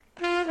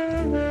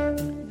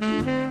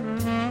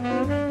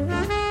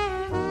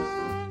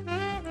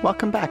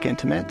Welcome back,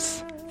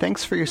 Intimates.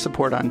 Thanks for your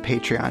support on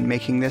Patreon,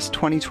 making this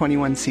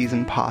 2021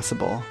 season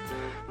possible.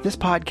 This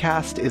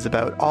podcast is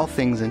about all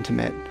things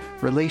intimate: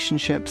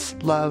 relationships,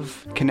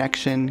 love,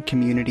 connection,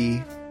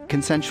 community,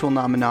 consensual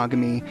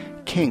non-monogamy,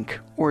 kink,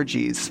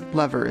 orgies,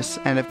 lovers,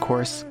 and of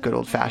course, good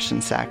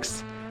old-fashioned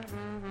sex.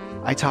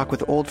 I talk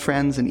with old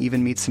friends and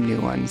even meet some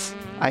new ones.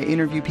 I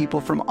interview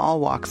people from all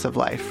walks of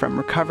life, from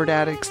recovered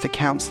addicts to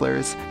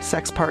counselors,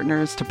 sex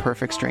partners to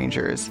perfect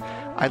strangers.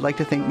 I'd like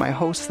to thank my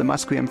hosts, the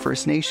Musqueam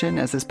First Nation,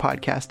 as this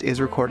podcast is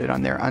recorded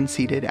on their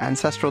unceded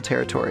ancestral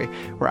territory,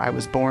 where I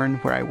was born,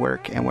 where I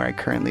work, and where I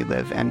currently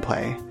live and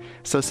play.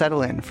 So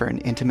settle in for an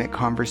intimate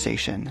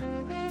conversation.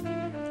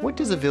 What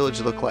does a village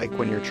look like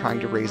when you're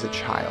trying to raise a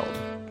child?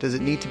 Does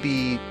it need to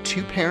be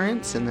 2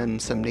 parents and then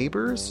some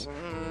neighbors?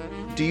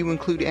 Do you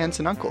include aunts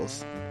and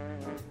uncles?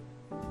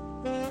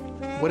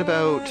 What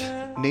about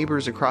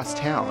neighbors across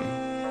town?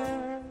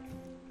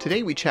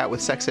 Today we chat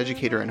with sex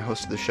educator and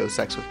host of the show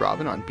Sex with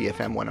Robin on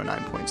BFM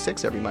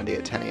 109.6 every Monday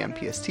at 10 a.m.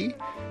 PST. You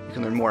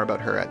can learn more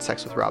about her at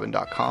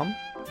sexwithrobin.com.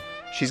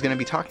 She's going to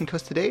be talking to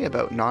us today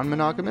about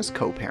non-monogamous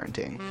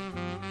co-parenting.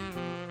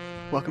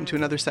 Welcome to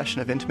another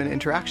session of Intimate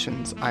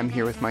Interactions. I'm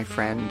here with my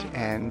friend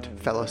and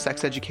fellow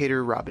sex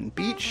educator, Robin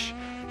Beach.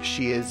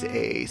 She is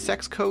a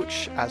sex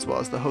coach, as well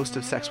as the host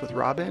of Sex with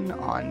Robin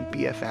on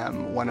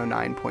BFM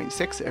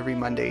 109.6 every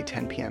Monday,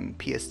 10 p.m.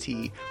 PST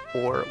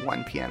or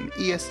 1 p.m.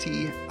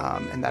 EST,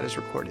 and that is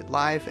recorded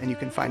live, and you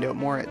can find out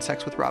more at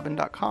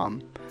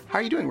sexwithrobin.com. How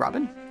are you doing,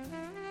 Robin?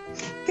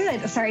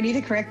 Good. Sorry, I need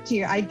to correct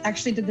you. I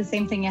actually did the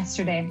same thing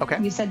yesterday.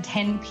 Okay. You said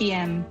 10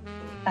 p.m.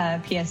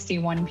 PST,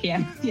 1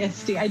 p.m.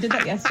 PST. I did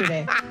that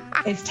yesterday.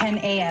 It's 10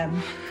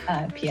 a.m.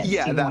 PST.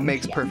 Yeah, that 1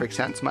 makes PM. perfect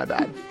sense. My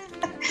bad.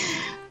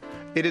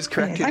 It is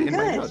corrected in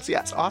my notes.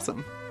 Yes,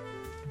 awesome.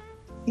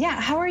 Yeah,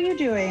 how are you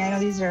doing? I know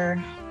these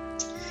are,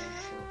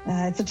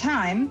 it's a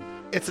time.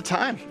 It's a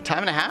time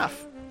and a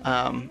half.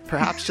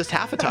 Perhaps just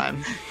half a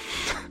time.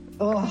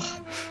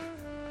 Oh.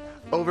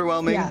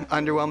 Overwhelming, Yeah.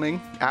 Underwhelming,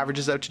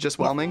 averages out to just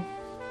whelming.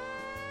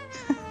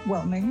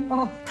 Whelming.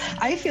 Oh,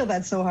 I feel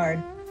that so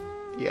hard.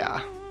 Yeah.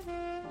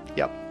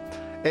 Yep.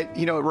 It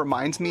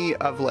reminds me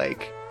of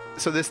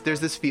there's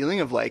this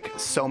feeling of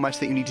so much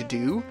that you need to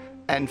do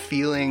and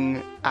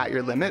feeling at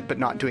your limit, but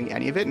not doing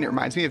any of it. And it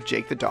reminds me of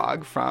Jake the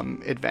dog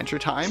from Adventure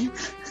Time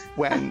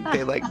when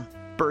they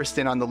burst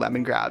in on the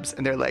lemon grabs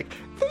and they're like,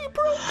 they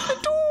broke the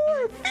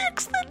door,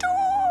 fix the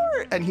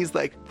door. And he's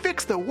like,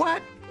 fix the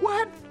what?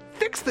 What?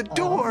 Fix the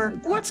door.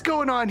 What's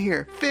going on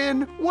here?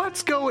 Finn,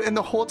 what's going? And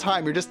the whole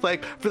time you're just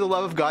like, for the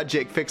love of God,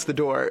 Jake, fix the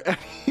door. And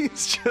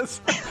he's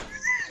just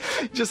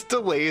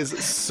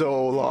delays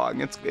so long.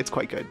 It's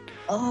quite good.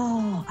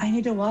 Oh, I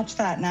need to watch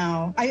that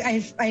now.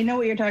 I know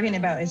what you're talking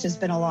about. It's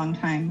just been a long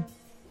time.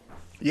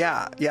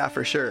 Yeah,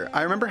 for sure.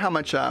 I remember how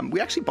much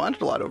we actually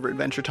bonded a lot over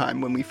Adventure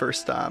Time when we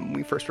first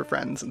were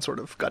friends and sort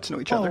of got to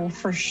know each other. Oh,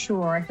 for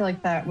sure. I feel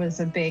like that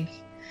was a big,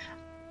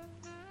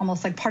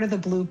 almost like part of the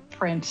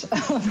blueprint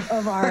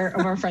of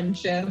our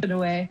friendship in a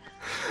way.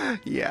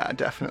 Yeah,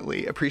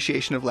 definitely.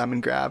 Appreciation of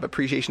Lemon Grab.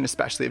 Appreciation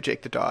especially of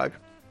Jake the dog.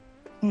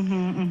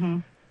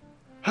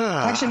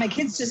 Actually, my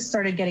kids just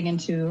started getting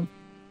into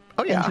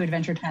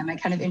Adventure Time. I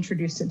kind of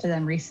introduced it to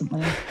them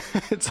recently.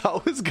 It's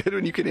always good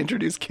when you can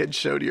introduce kids'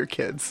 show to your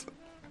kids.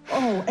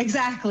 Oh,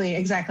 exactly.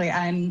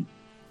 I'm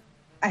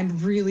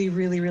really,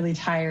 really, really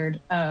tired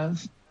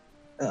of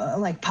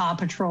Paw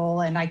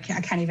Patrol, and I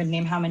can't even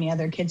name how many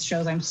other kids'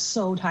 shows I'm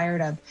so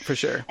tired of. For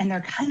sure. And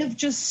they're kind of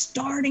just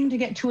starting to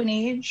get to an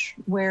age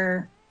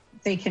where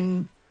they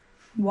can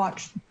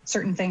watch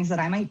certain things that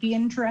I might be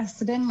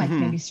interested in, like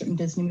maybe certain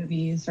Disney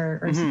movies or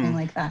something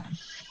like that.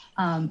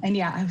 And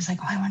yeah, I was like,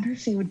 I wonder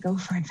if they would go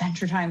for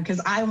Adventure Time, because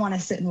I want to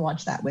sit and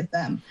watch that with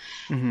them.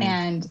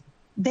 And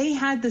they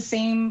had the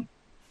same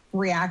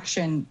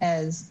reaction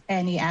as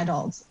any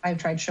adults I've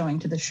tried showing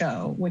to the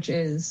show, which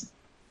is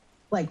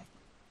like,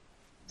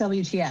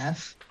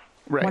 WTF?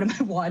 Right. What am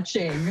I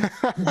watching?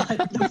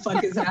 What the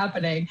fuck is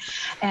happening?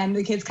 And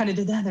the kids kind of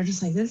did that. They're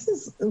just like, this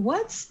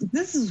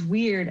is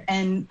weird.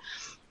 And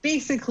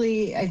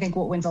basically, I think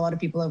what wins a lot of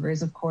people over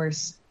is, of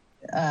course,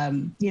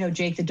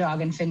 Jake the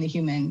dog and Finn the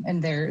human,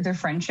 and their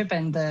friendship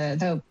and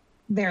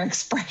their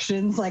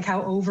expressions, like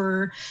how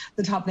over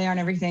the top they are and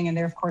everything. And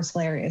they're, of course,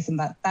 hilarious. And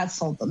that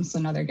sold them. So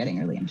now they're getting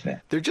really into it.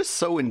 They're just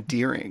so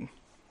endearing.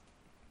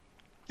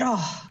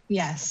 Oh,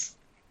 yes.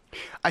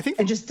 I think,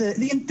 and just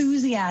the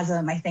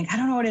enthusiasm, I think. I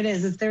don't know what it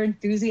is. It's their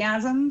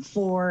enthusiasm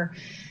for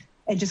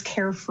a just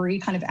carefree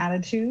kind of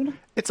attitude.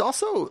 It's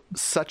also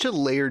such a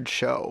layered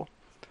show.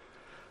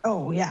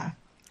 Oh, yeah.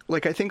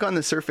 Like, I think on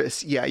the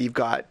surface, yeah, you've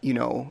got,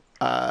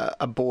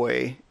 a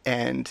boy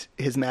and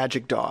his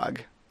magic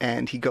dog,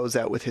 and he goes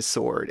out with his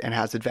sword and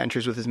has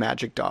adventures with his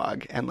magic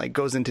dog and,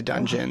 goes into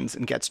dungeons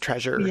and gets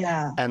treasure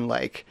and,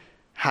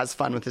 has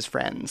fun with his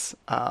friends.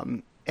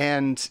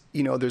 And,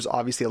 you know, there's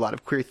obviously a lot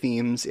of queer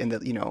themes in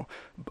that, you know,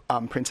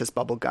 Princess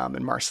Bubblegum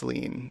and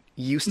Marceline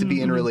used to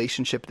be in a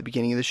relationship at the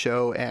beginning of the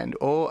show. And,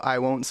 I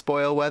won't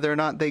spoil whether or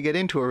not they get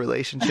into a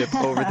relationship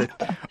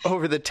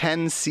over the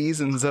 10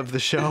 seasons of the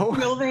show.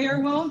 Will they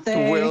or won't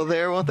they? Will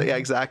they or won't they? Yeah,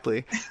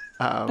 exactly.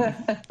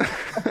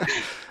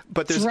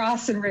 But there's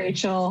Ross and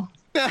Rachel.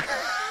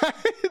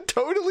 It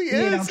totally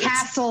is. You know,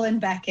 Castle and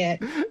Beckett.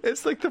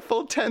 It's like the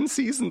full 10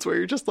 seasons where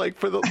you're just like,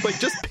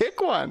 just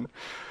pick one.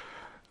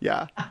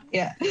 Yeah.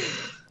 Yeah.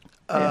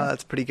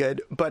 That's pretty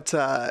good. But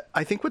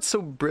I think what's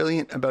so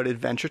brilliant about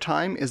Adventure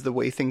Time is the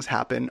way things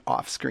happen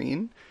off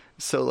screen.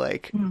 So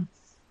like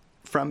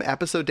from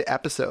episode to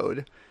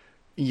episode,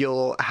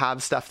 you'll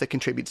have stuff that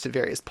contributes to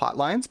various plot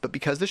lines. But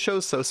because the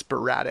show's so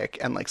sporadic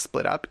and like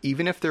split up,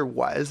 even if there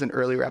was an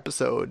earlier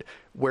episode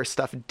where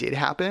stuff did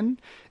happen,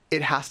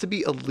 it has to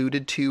be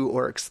alluded to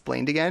or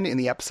explained again in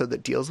the episode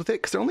that deals with it,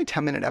 because they're only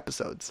 10-minute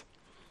episodes.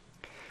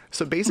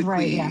 So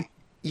basically,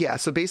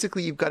 so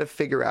basically you've got to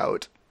figure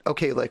out,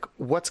 okay, like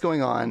what's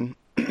going on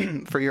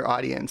for your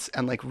audience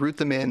and like root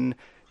them in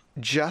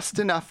just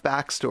enough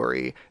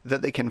backstory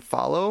that they can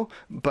follow,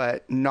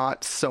 but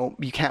not so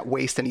you can't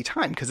waste any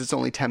time because it's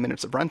only 10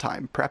 minutes of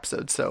runtime per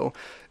episode. So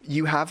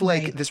you have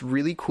like this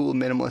really cool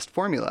minimalist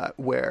formula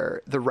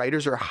where the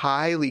writers are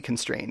highly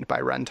constrained by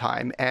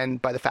runtime and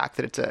by the fact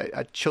that it's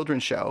a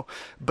children's show,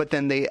 but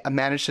then they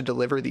manage to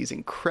deliver these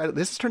incredible,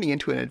 this is turning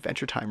into an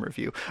Adventure Time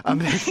review.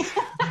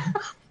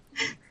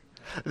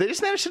 They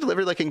just managed to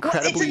deliver like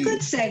incredibly... Well,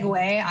 it's a good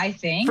segue, I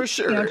think. For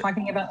sure. You know,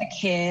 talking about the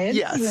kids.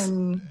 Yes.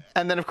 And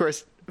then, of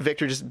course,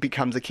 Victor just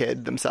becomes a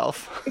kid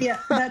themselves. Yeah,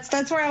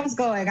 that's where I was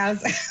going. I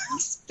was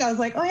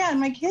like, oh yeah,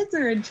 and my kids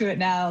are into it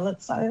now.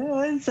 Let's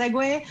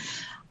segue.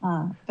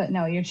 But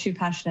no, you're too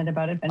passionate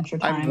about Adventure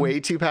Time. I'm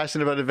way too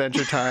passionate about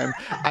Adventure Time.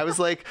 I was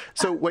like,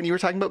 so when you were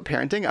talking about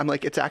parenting, I'm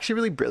like, it's actually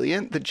really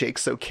brilliant that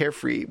Jake's so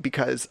carefree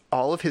because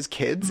all of his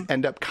kids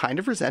end up kind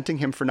of resenting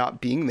him for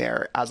not being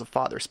there as a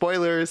father.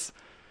 Spoilers.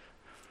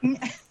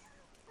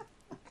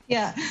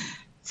 Yeah,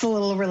 it's a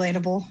little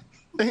relatable.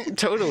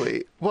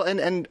 Totally. Well,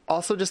 and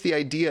also just the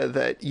idea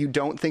that you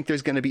don't think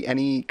there's going to be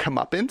any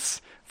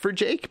comeuppance for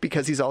Jake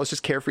because he's always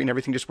just carefree and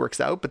everything just works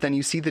out. But then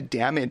you see the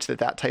damage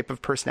that type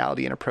of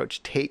personality and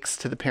approach takes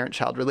to the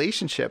parent-child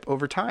relationship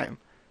over time.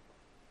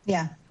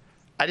 Yeah.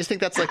 I just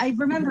think that's like... I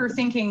remember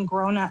thinking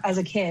as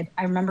a kid,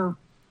 I remember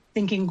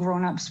thinking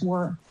grown-ups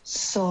were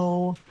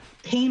so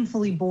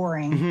painfully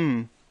boring.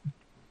 Mm-hmm.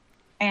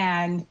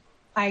 And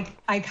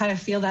I kind of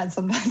feel that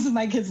sometimes with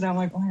my kids now. I'm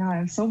like, oh my God,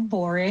 I'm so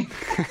boring.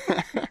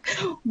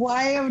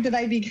 Why did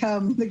I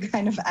become the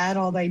kind of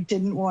adult I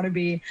didn't want to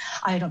be?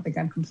 I don't think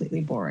I'm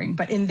completely boring,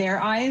 but in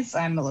their eyes,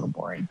 I'm a little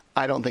boring.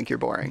 I don't think you're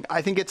boring.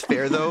 I think it's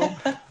fair, though.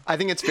 I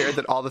think it's fair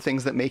that all the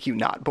things that make you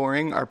not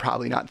boring are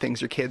probably not things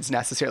your kids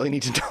necessarily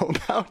need to know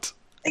about.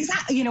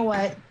 Exactly. You know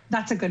what?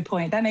 That's a good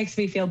point. That makes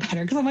me feel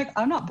better because I'm like,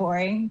 I'm not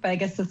boring, but I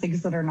guess the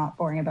things that are not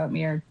boring about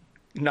me are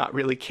not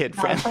really kid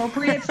friendly.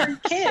 Appropriate for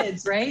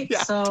kids, right?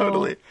 Yeah, so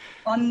totally.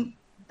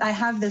 I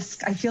have this,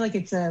 I feel like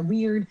it's a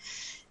weird,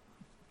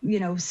 you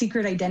know,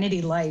 secret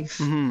identity life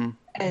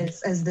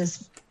as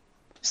this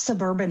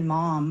suburban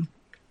mom.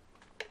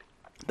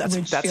 That's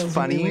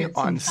funny really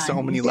on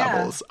so many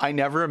levels. I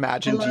never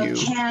imagined I love you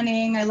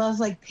canning. I love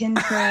like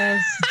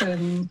Pinterest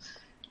and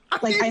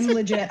like I'm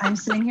legit. I'm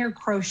sitting here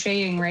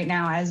crocheting right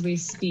now as we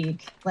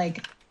speak.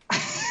 Like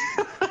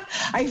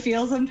I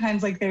feel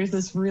sometimes like there's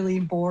this really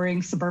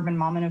boring suburban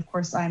mom, and of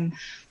course I'm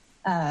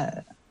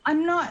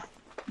not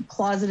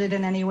closeted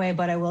in any way,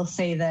 but I will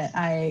say that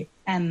I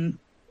am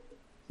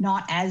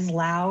not as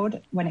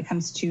loud when it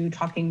comes to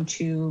talking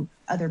to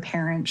other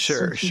parents,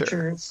 or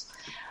teachers,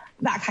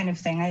 that kind of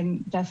thing. I'm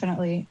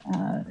definitely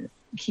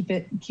keep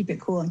it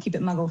cool and keep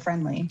it muggle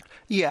friendly.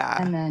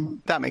 Yeah, and then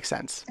that makes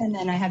sense. And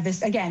then I have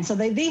this again, so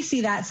they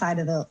see that side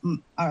of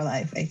our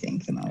life, I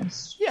think, the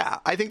most. Yeah,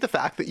 I think the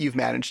fact that you've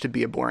managed to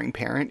be a boring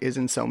parent is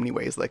in so many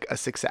ways like a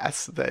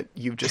success, that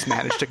you've just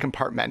managed to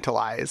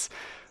compartmentalize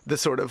the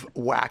sort of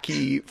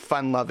wacky,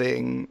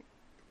 fun-loving,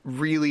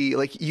 really,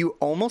 like, you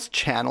almost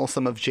channel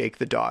some of Jake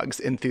the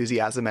dog's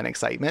enthusiasm and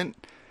excitement.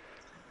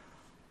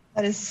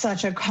 That is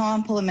such a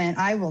compliment.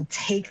 I will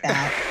take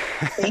that.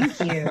 Thank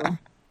you.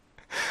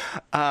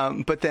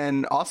 But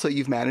then also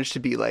you've managed to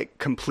be like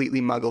completely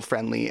muggle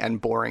friendly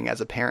and boring as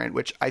a parent,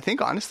 which I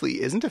think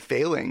honestly isn't a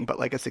failing, but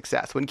like a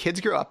success. When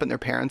kids grow up and their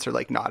parents are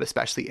like not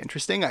especially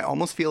interesting, I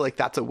almost feel like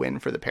that's a win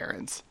for the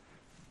parents.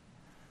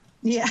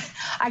 Yeah,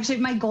 actually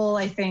my goal,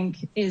 I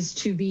think, is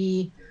to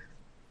be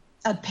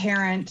a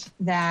parent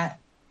that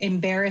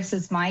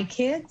embarrasses my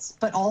kids,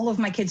 but all of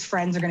my kids'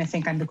 friends are going to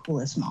think I'm the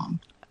coolest mom.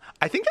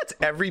 I think that's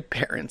every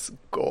parent's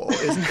goal,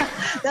 isn't it?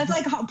 That's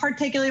like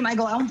particularly my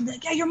goal. I want to be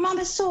like, yeah, your mom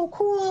is so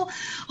cool.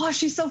 Oh,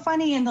 she's so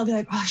funny. And they'll be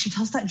like, oh, she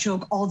tells that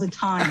joke all the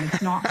time.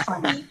 It's not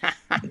funny.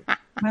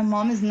 My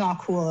mom is not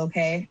cool,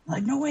 okay? I'm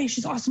like, no way,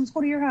 she's awesome. Let's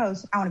go to your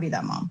house. I want to be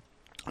that mom.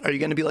 Are you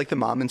going to be like the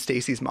mom in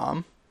Stacey's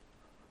Mom?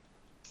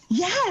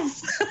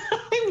 Yes,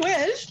 I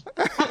wish.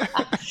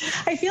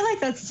 I feel like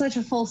that's such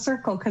a full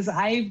circle because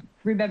I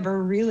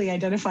remember really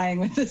identifying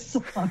with this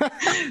song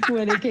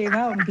when it came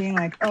out and being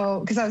like, oh,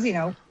 because I was, I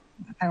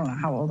don't know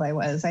how old I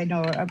was. I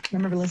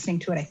remember listening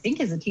to it, I think,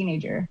 as a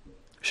teenager.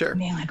 Sure. And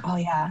being like, oh,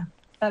 yeah,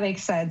 that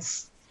makes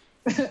sense.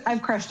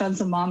 I've crushed on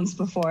some moms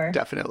before.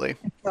 Definitely.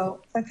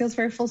 So that feels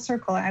very full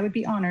circle. I would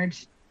be honored.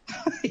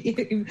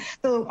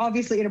 So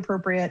obviously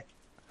inappropriate.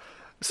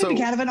 So it'd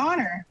be kind of an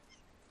honor.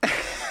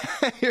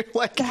 You're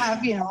like to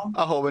have,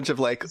 a whole bunch of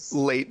like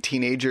late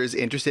teenagers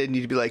interested in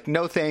you to be like,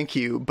 no, thank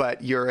you,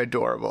 but you're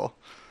adorable.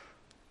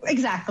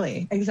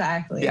 Exactly.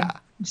 Yeah.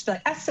 Just be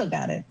like, I still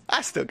got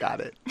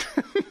it.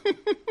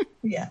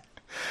 Yeah.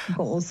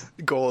 Goals.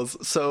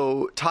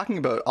 So talking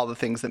about all the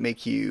things that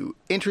make you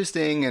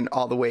interesting and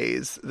all the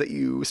ways that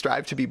you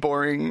strive to be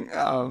boring,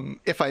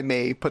 if I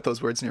may put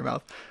those words in your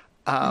mouth,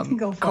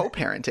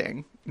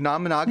 co-parenting,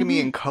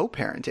 non-monogamy and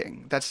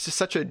co-parenting. That's just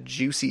such a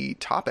juicy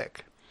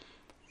topic.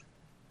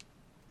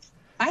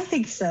 I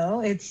think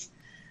so. It's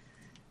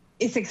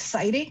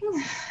exciting.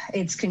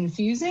 It's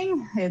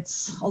confusing.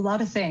 It's a lot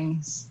of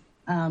things.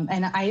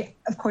 And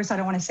of course, I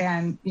don't want to say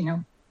I'm,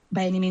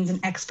 by any means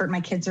an expert.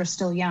 My kids are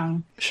still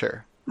young.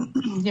 Sure.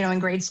 In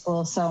grade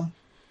school. So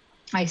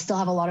I still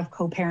have a lot of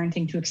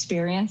co-parenting to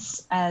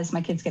experience as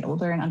my kids get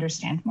older and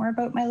understand more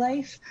about my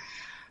life.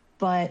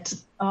 But,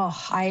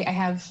 I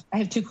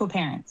have two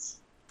co-parents.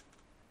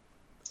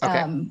 Okay.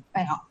 And,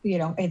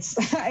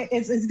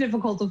 it's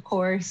difficult, of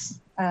course,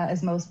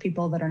 as most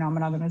people that are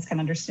non-monogamous can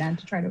understand,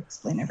 to try to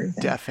explain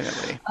everything.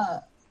 Definitely.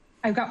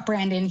 I've got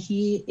Brandon.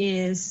 He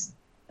is,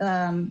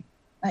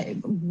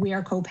 we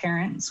are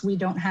co-parents. We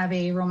don't have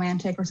a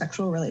romantic or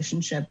sexual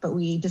relationship, but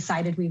we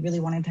decided we really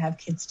wanted to have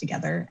kids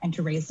together and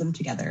to raise them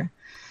together.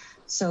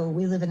 So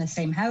we live in the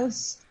same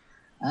house.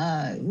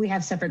 We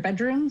have separate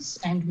bedrooms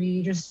and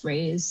we just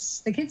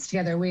raise the kids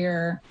together.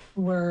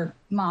 We're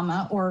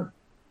mama, or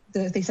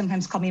they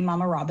sometimes call me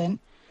Mama Robin,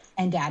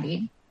 and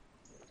daddy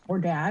or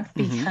dad,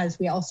 because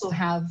we also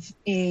have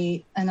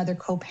another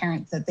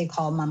co-parent that they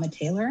call Mama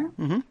Taylor.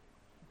 Mm-hmm.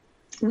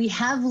 We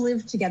have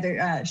lived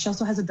together. She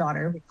also has a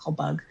daughter we call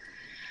Bug.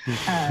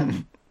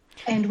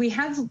 And we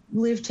have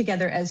lived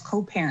together as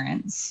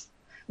co-parents.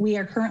 We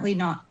are currently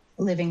not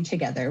living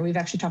together. We've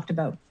actually talked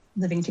about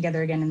living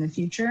together again in the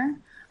future.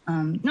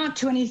 Not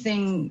to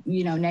anything,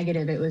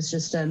 negative. It was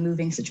just a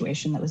moving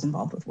situation that was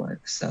involved with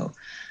work. So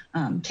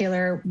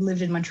Taylor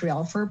lived in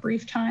Montreal for a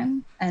brief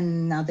time,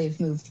 and now they've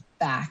moved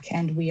back,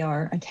 and we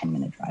are a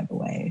 10-minute drive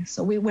away.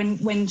 So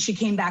when she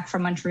came back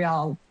from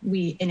Montreal,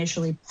 we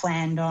initially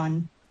planned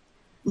on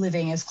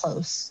living as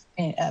close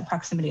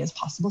proximity as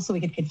possible so we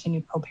could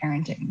continue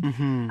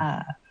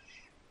co-parenting.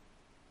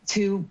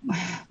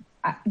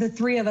 The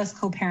three of us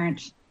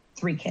co-parent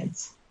 3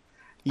 kids.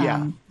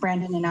 Yeah.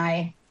 Brandon and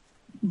I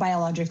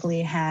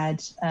biologically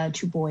had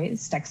 2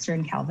 boys, Dexter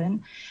and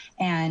Calvin,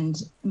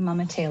 and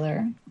Mama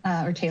Taylor,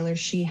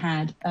 she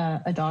had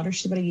a daughter.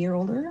 She's about a year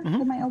older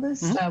than my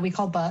eldest. We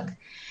call Bug,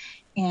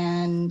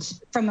 and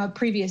from a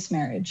previous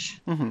marriage.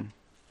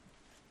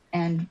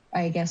 And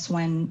I guess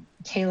when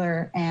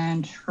Taylor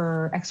and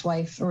her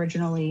ex-wife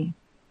originally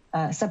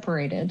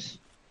separated,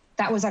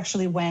 that was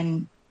actually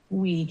when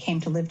we came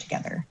to live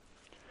together,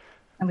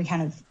 and we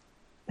kind of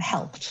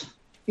helped,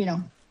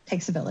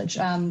 takes a village.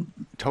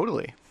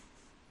 Totally.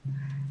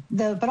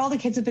 But all the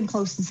kids have been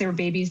close since they were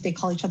babies. They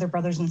call each other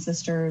brothers and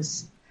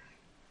sisters.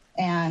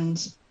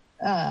 And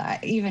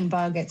even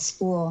Bug at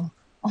school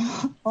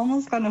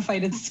almost got in a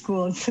fight at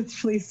school.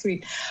 It's really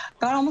sweet.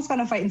 Almost got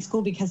in a fight in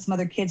school because some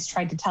other kids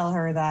tried to tell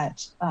her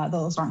that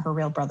those aren't her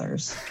real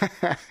brothers.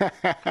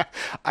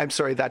 I'm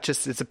sorry.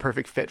 It's a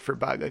perfect fit for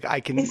Bug. Like I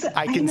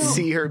can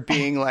see her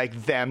being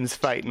like them's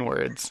fighting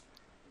words.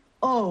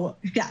 Oh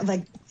yeah.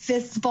 Like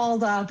fists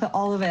balled up,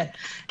 all of it,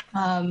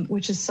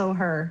 which is so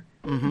her.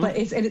 But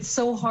it's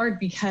so hard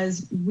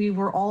because we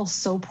were all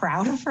so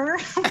proud of her.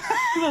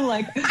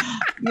 Like,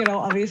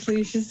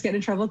 obviously she's getting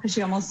in trouble because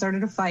she almost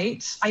started a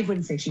fight. I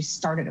wouldn't say she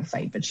started a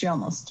fight, but she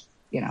almost,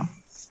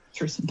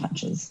 threw some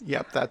punches.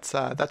 Yep,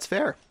 that's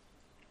fair.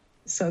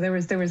 So there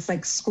was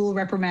like school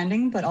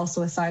reprimanding, but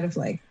also a side of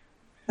like,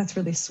 that's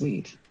really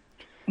sweet,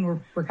 and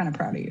we're kind of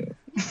proud of you.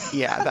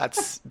 Yeah,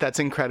 that's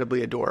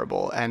incredibly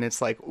adorable, and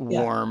it's like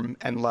warm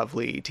and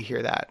lovely to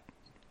hear that.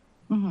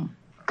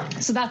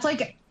 So that's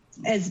like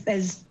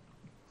as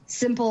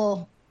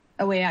simple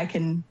a way I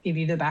can give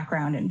you the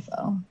background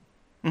info.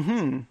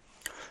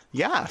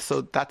 Yeah,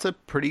 so that's a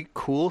pretty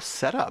cool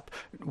setup.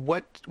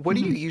 What do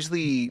you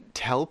usually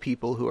tell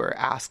people who are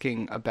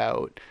asking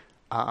about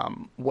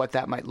what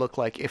that might look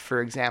like if,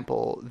 for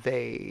example,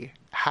 they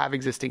have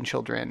existing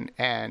children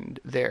and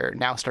they're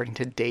now starting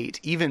to date,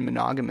 even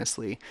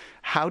monogamously?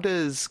 How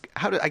do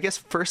I guess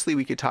firstly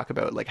we could talk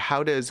about like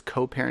how does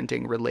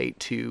co-parenting relate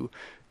to,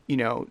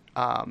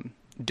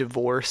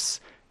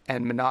 divorce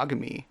and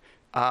monogamy,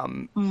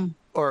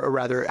 or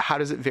rather, how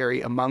does it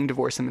vary among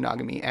divorce and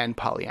monogamy and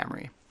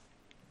polyamory?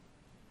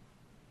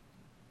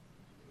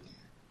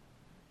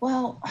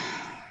 Well,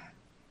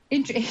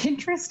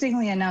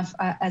 interestingly enough,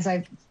 as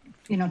I've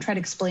tried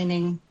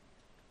explaining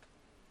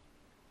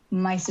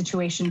my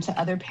situation to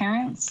other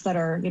parents that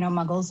are,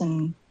 muggles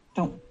and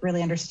don't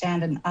really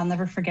understand. And I'll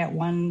never forget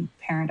one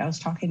parent I was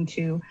talking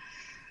to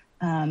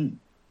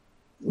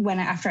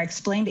after I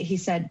explained it, he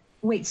said,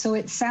 wait, so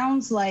it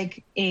sounds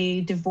like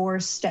a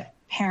divorced step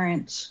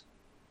parent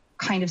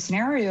kind of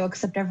scenario,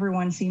 except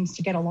everyone seems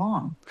to get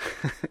along,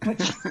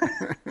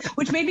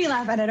 which made me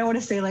laugh. And I don't want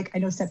to say I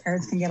know step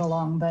parents can get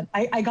along, but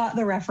I got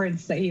the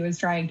reference that he was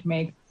trying to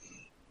make.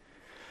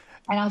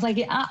 And I was like,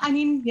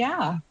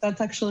 yeah,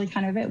 that's actually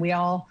kind of it. We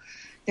all,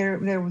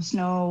 there was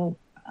no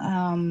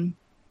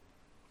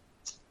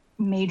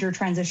major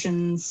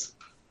transitions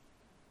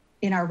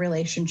in our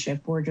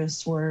relationship.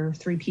 We're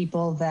three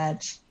people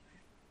that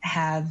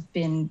have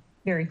been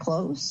very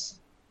close.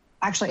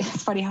 Actually,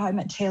 it's funny how I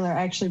met Taylor.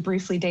 I actually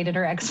briefly dated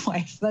her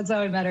ex-wife. That's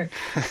how I met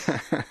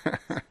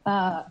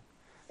her.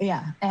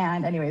 Yeah.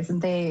 And anyways,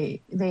 and they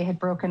had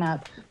broken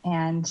up,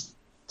 and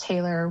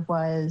Taylor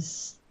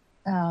was,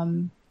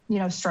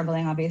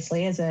 struggling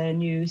obviously as a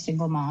new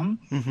single mom.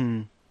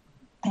 Mm-hmm.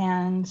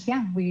 And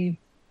yeah, we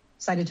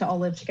decided to all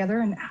live together.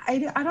 And I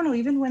don't know,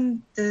 even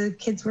when the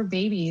kids were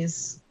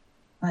babies,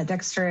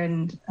 Dexter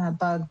and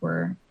Bug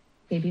were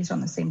babies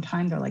around the same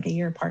time. They're like a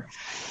year apart.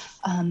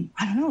 I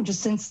don't know,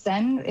 just since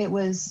then, it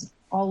was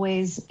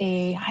always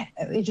we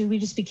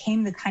just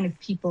became the kind of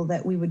people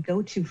that we would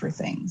go to for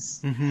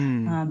things.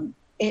 Mm-hmm.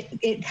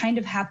 It kind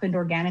of happened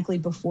organically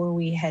before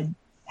we had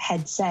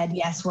said,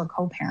 yes, we're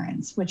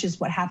co-parents, which is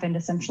what happened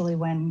essentially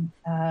when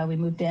we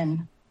moved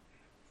in.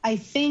 I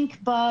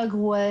think Bug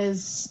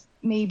was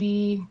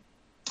maybe,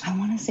 I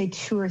want to say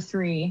 2 or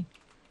 3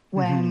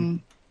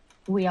 when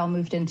we all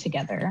moved in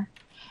together.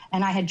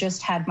 And I had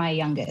just had my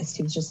youngest.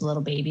 He was just a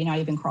little baby, not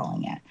even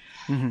crawling yet.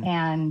 Mm-hmm.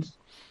 And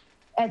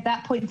at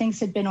that point, things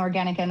had been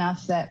organic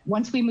enough that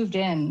once we moved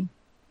in,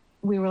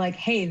 we were like,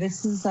 hey,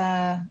 this is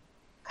a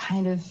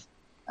kind of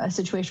a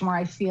situation where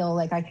I feel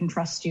like I can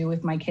trust you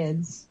with my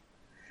kids.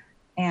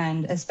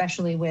 And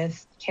especially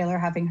with Taylor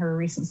having her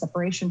recent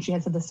separation, she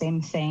had said the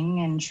same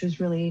thing. And she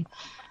was really,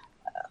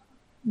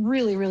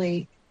 really,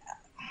 really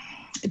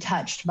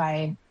touched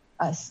by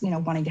us,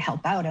 wanting to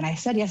help out. And I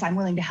said, yes, I'm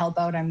willing to help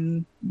out.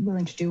 I'm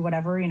willing to do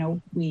whatever,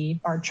 we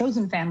are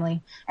chosen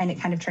family. And it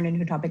kind of turned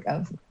into a topic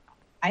of,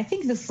 I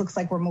think this looks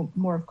like we're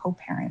more of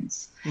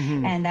co-parents.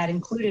 Mm-hmm. And that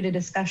included a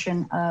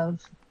discussion of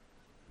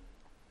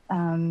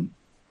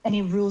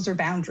any rules or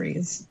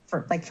boundaries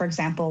for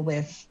example,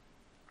 with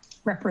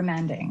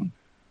reprimanding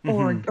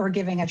or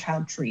giving a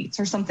child treats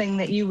or something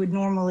that you would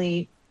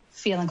normally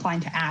feel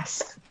inclined to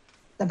ask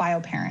the bio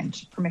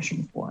parent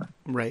permission for.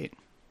 Right.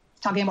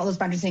 Talking about those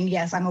boundaries, saying,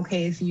 yes, I'm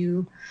okay if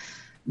you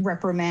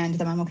reprimand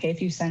them. I'm okay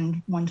if you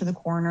send one to the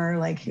corner.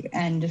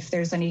 And if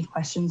there's any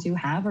questions you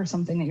have or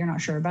something that you're not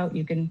sure about,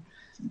 you can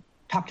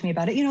talk to me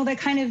about it. That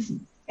kind of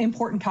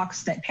important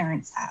talks that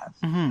parents have.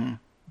 Mm-hmm.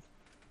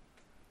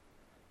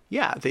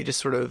 Yeah, they just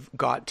sort of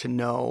got to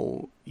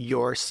know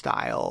your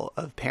style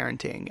of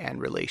parenting and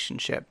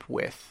relationship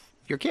with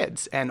your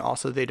kids. And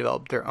also they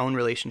developed their own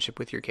relationship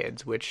with your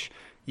kids, which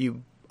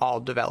you all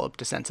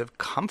developed a sense of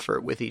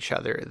comfort with each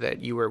other,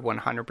 that you were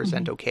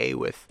 100% okay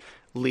with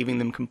leaving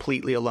them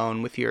completely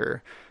alone with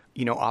your,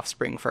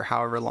 offspring for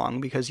however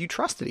long, because you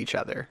trusted each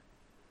other.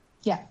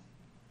 Yeah,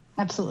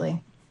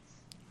 absolutely.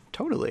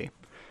 Totally.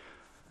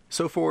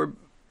 So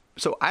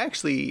I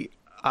actually,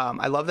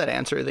 I love that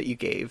answer that you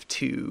gave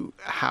to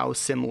how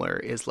similar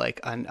is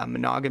a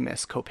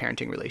monogamous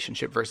co-parenting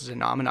relationship versus a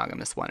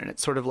non-monogamous one. And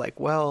it's sort of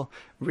well,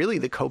 really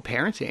the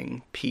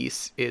co-parenting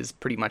piece is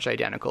pretty much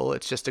identical.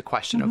 It's just a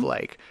question of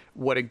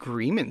what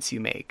agreements you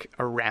make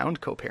around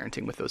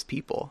co-parenting with those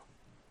people.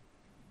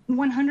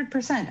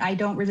 100%. I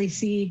don't really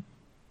see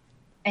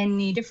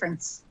any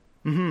difference.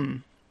 Mm-hmm.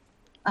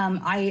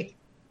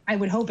 I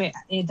would hope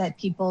that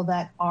people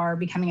that are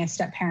becoming a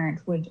step parent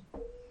would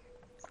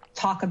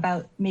talk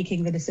about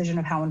making the decision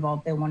of how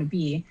involved they want to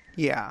be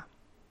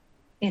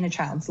in a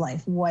child's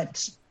life.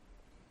 What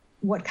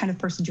kind of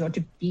person do you want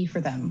to be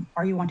for them?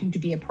 Are you wanting to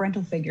be a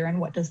parental figure, and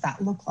what does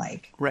that look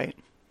like? Right.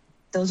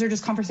 Those are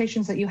just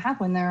conversations that you have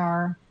when there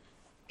are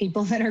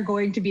people that are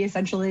going to be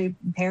essentially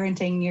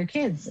parenting your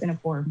kids in a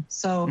form.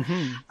 So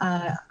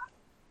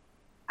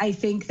I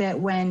think that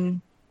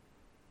when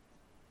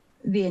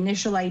the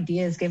initial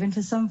idea is given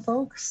to some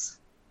folks,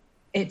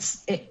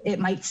 it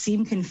might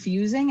seem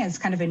confusing as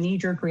kind of a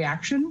knee-jerk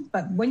reaction,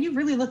 but when you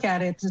really look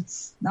at it,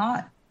 it's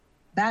not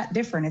that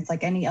different. It's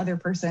like any other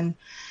person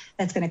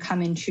that's going to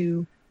come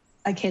into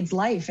a kid's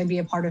life and be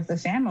a part of the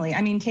family.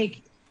 I mean,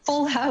 take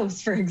Full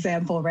House, for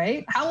example,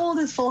 right? How old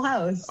is Full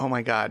House? Oh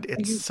my God,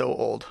 it's so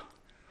old.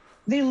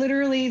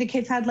 The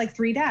kids had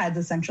 3 dads,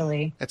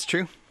 essentially. That's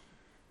true.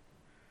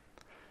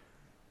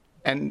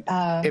 And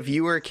if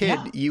you were a kid,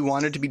 you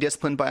wanted to be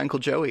disciplined by Uncle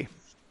Joey.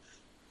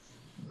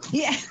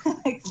 Yeah,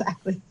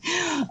 exactly.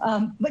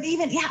 But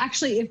even,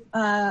 actually,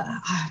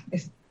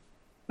 if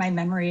my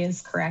memory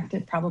is correct,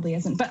 it probably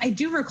isn't. But I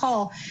do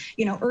recall,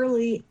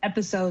 early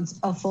episodes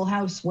of Full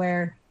House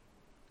where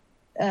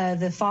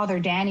the father,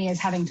 Danny, is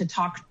having to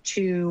talk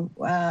to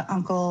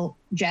Uncle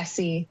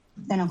Jesse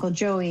and Uncle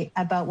Joey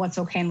about what's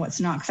okay and what's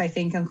not. Because I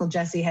think Uncle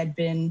Jesse had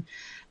been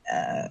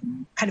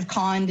kind of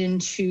conned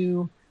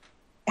into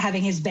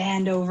having his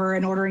band over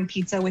and ordering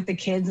pizza with the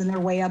kids, and they're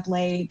way up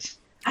late.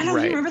 I don't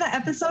remember that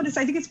episode.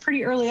 I think it's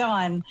pretty early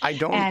on. I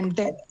don't. And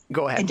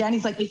go ahead. And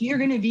Danny's like, if you're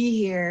going to be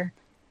here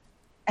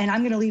and I'm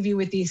going to leave you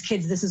with these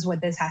kids, this is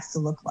what this has to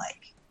look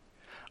like.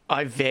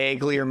 I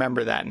vaguely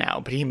remember that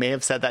now, but he may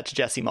have said that to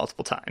Jesse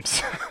multiple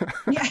times.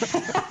 Yeah,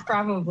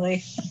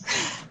 probably.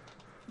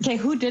 Okay,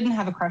 who didn't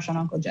have a crush on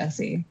Uncle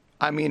Jesse?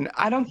 I mean,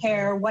 I don't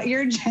care what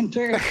your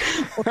gender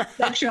or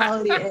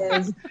sexuality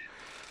is.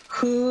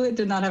 Who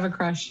did not have a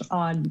crush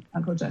on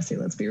Uncle Jesse?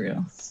 Let's be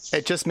real.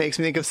 It just makes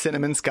me think of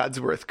Cinnamon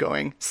Scudsworth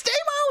going,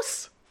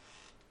 Stamos!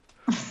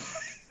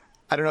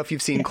 I don't know if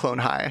you've seen Clone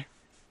High.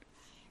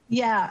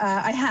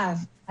 Yeah, I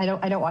have. I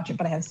don't watch it,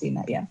 but I have seen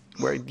that, yeah.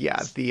 Where,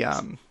 yeah,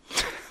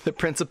 the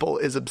principal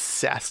is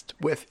obsessed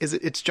with,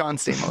 it's John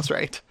Stamos,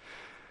 right?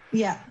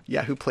 Yeah.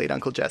 Yeah, who played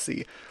Uncle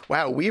Jesse.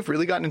 Wow, we've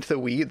really gotten into the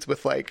weeds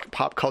with, like,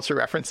 pop culture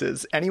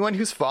references. Anyone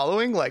who's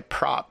following, like,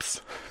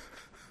 props.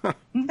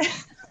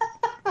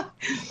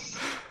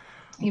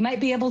 You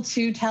might be able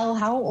to tell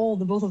how old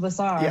the both of us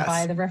are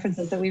by the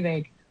references that we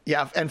make.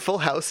 Yeah, and Full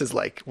House is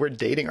like, we're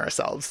dating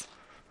ourselves.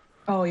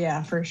 Oh,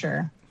 yeah, for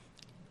sure.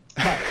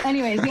 But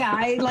anyways, yeah,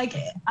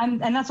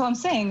 and that's what I'm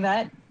saying.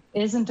 That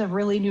isn't a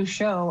really new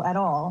show at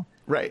all.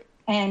 Right.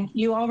 And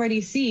you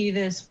already see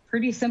this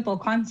pretty simple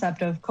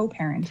concept of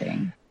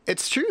co-parenting.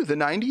 It's true. The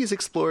 90s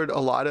explored a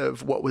lot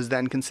of what was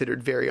then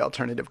considered very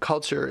alternative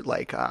culture,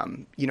 like,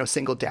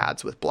 single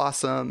dads with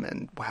Blossom.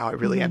 And wow, I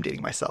really am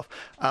dating myself.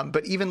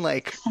 But even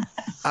like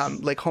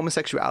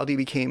homosexuality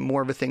became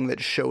more of a thing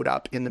that showed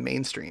up in the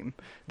mainstream.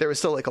 There was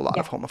still like a lot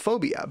of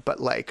homophobia, but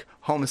like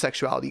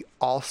homosexuality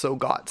also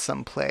got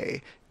some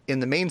play in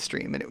the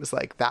mainstream. And it was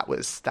like, that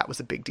was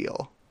a big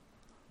deal.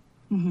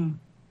 Mm-hmm.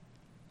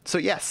 So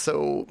yes,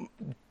 so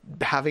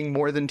having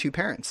more than two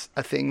parents,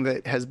 a thing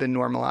that has been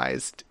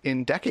normalized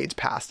in decades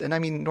past, and I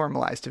mean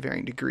normalized to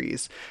varying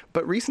degrees.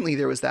 But recently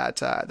there was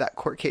that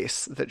court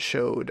case that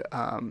showed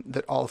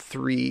that all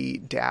three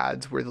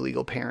dads were the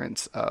legal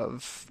parents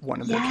of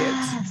one of their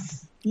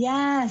kids.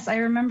 Yes, I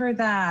remember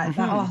that.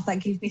 Mm-hmm. That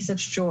gave me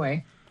such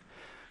joy.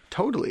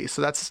 Totally.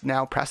 So that's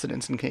now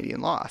precedence in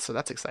Canadian law. So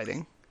that's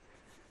exciting.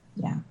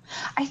 Yeah.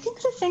 I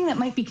think the thing that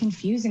might be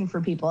confusing for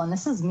people, and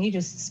this is me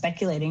just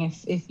speculating,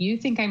 if you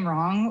think I'm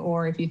wrong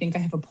or if you think I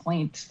have a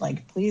point,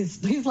 like,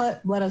 please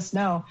let us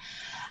know.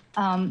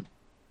 I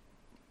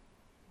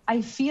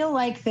feel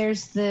like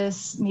there's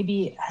this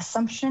maybe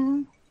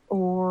assumption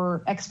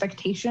or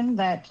expectation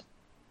that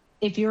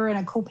if you're in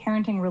a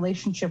co-parenting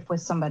relationship with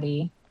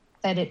somebody,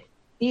 that it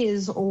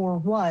is or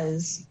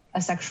was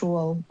a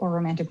sexual or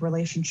romantic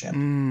relationship.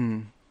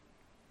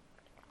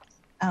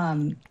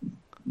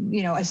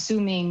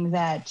 Assuming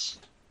that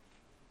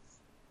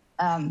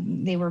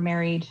they were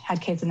married,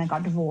 had kids, and then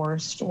got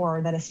divorced,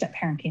 or that a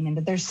step-parent came in,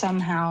 that there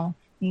somehow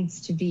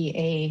needs to be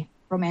a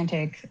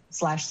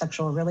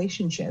romantic/sexual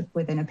relationship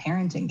within a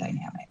parenting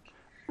dynamic.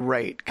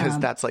 Right, because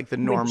that's like the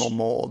normal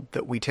mold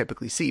that we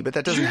typically see, but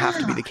that doesn't have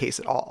to be the case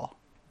at all.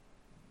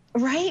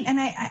 Right, and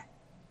I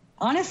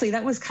honestly,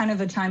 that was kind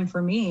of a time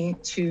for me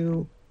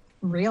to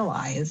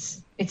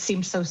realize it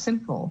seemed so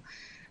simple.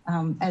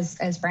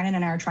 As Brandon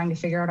and I are trying to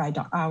figure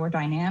out our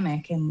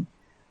dynamic, and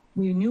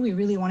we knew we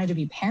really wanted to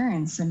be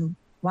parents, and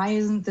why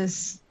isn't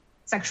this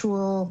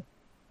sexual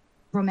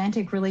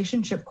romantic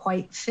relationship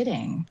quite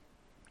fitting?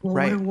 Well,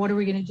 right. What are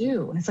we going to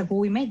do? And it's like, well,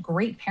 we make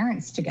great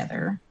parents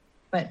together,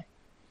 but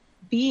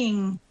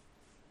being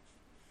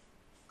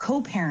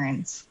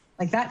co-parents,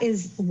 like, that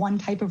is one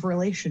type of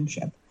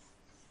relationship.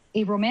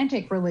 A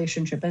romantic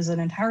relationship is an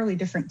entirely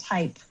different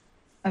type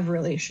of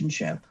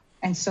relationship.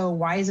 And so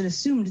why is it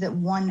assumed that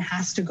one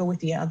has to go with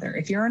the other?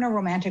 If you're in a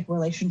romantic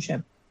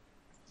relationship,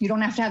 you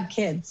don't have to have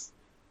kids.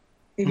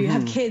 If you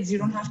have kids, you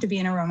don't have to be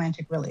in a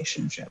romantic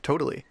relationship.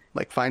 Totally.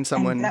 Like, find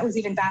someone. And that was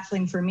even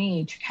baffling for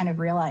me to kind of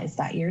realize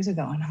that years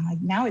ago. And I'm like,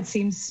 now it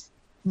seems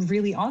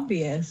really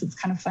obvious. It's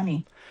kind of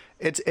funny.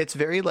 It's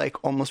very like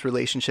almost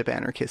relationship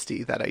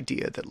anarchisty, that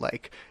idea that,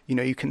 like,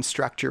 you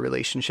construct your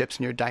relationships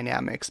and your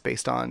dynamics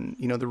based on,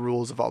 the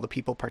rules of all the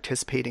people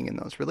participating in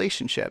those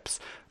relationships.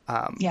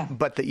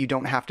 But that you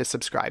don't have to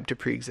subscribe to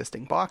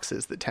pre-existing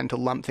boxes that tend to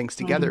lump things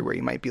together, where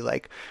you might be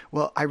like,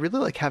 well, I really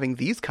like having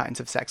these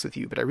kinds of sex with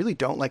you, but I really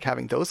don't like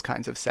having those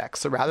kinds of sex.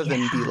 So rather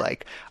than be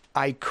like,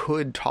 I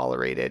could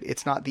tolerate it,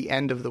 it's not the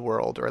end of the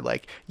world, or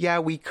like, yeah,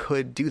 we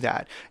could do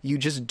that. You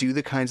just do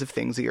the kinds of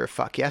things that you're a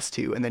fuck yes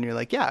to. And then you're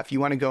like, yeah, if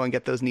you want to go and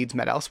get those needs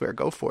met elsewhere,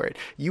 go for it.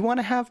 You want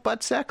to have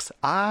butt sex?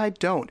 I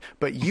don't.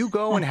 But you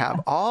go and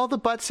have all the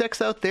butt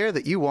sex out there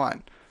that you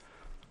want.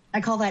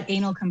 I call that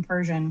anal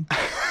compersion.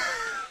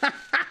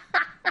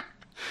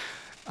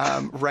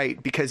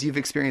 Right, because you've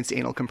experienced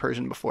anal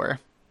compersion before.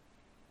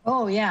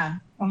 Oh, yeah.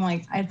 I'm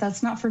like,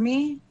 that's not for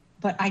me,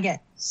 but I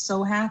get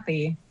so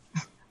happy.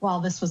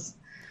 Well, this was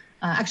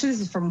actually,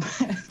 this is from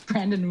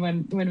Brandon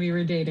when we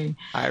were dating.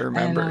 I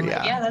remember, and,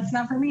 yeah, that's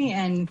not for me.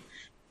 And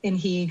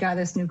he got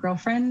this new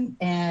girlfriend,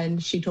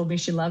 and she told me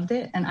she loved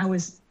it. And I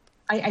was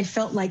I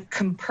felt like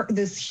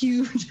this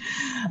huge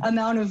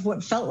amount of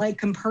what felt like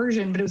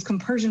compersion, but it was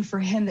compersion for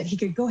him that he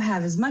could go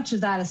have as much of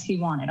that as he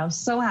wanted. I was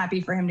so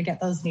happy for him to get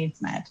those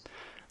needs met.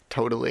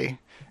 Totally.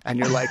 And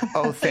you're like,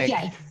 oh,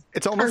 Yes,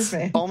 it's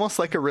almost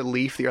like a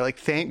relief that you're like,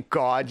 thank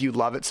God you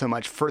love it so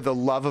much. For the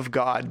love of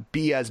God,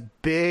 be as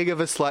big of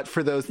a slut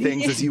for those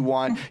things as you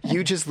want.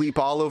 You just leap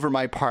all over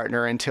my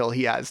partner until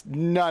he has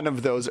none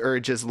of those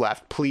urges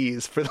left,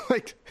 please. For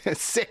like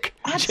sick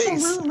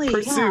Absolutely,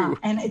 chase, pursue. yeah.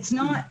 And it's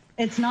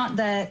not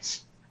that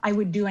I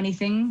would do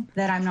anything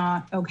that I'm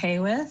not okay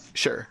with.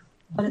 Sure.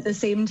 But at the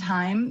same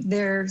time,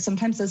 there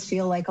sometimes does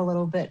feel like a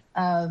little bit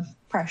of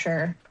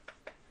pressure.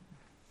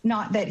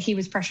 Not that he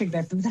was pressuring,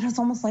 but that it's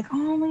almost like,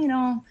 oh, you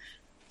know,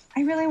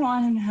 I really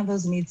want him to have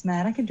those needs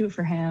met. I could do it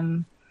for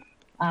him.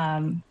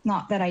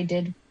 Not that I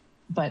did,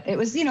 but it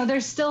was, you know,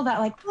 there's still that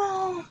like,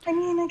 well, I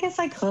mean, I guess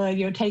I could,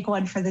 you know, take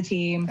one for the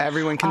team.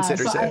 Everyone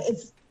considers it.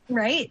 It's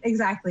right.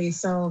 Exactly.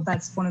 So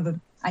that's one of the,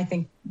 I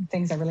think,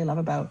 things I really love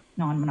about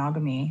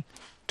non-monogamy.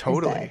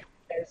 Totally.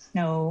 There's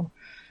no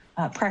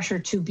pressure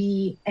to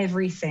be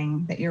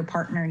everything that your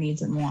partner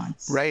needs and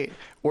wants. Right.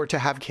 Or to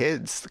have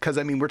kids. Because,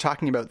 I mean, we're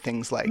talking about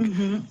things like,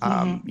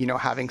 you know,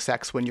 having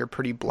sex when you're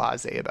pretty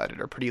blasé about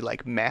it or pretty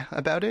like meh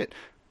about it.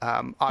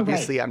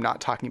 Obviously, right. I'm not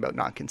talking about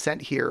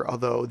non-consent here,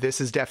 although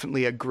this is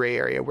definitely a gray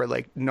area where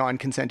like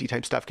non-consenty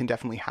type stuff can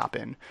definitely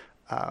happen.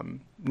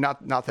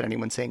 Not that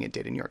anyone's saying it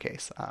did in your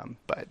case,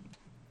 but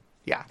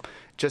yeah.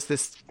 Just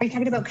this. Are you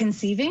talking about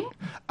conceiving?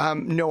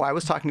 No, I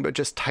was talking about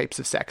just types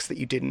of sex that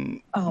you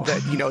didn't,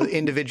 that, you know,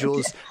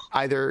 individuals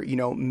either, you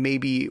know,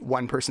 maybe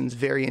one person's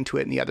very into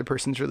it and the other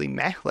person's really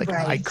meh. Like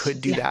right. I could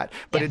do that.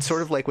 But it's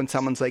sort of like when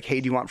someone's like, hey,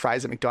 do you want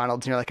fries at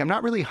McDonald's? And you're like, I'm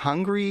not really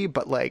hungry,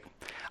 but like,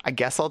 I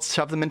guess I'll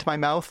shove them into my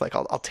mouth. Like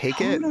I'll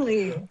take it.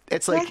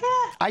 It's like,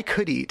 I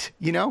could eat,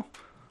 you know?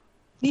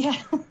 Yeah.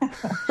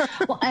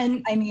 Well,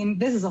 and I mean,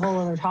 this is a whole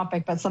other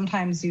topic, but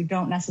sometimes you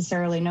don't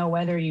necessarily know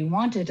whether you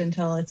want it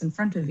until it's in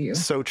front of you.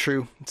 So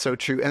true. So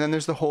true. And then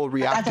there's the whole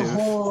reactive. That's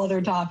a whole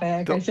other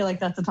topic. I feel like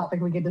that's a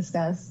topic we could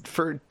discuss.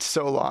 For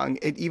so long.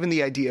 Even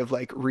the idea of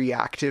like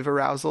reactive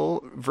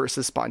arousal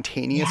versus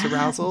spontaneous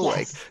arousal.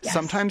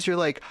 Sometimes you're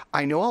like,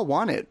 I know I'll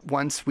want it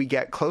once we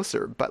get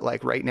closer, but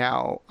like right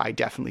now, I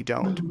definitely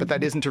don't. Mm-hmm. But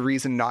that isn't a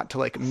reason not to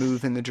like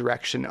move in the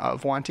direction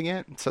of wanting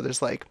it. So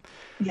there's like,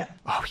 we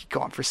go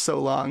on for so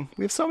long.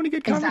 We have so many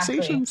good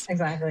conversations.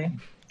 Exactly.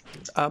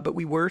 But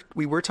we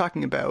were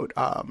talking about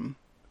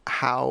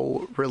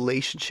how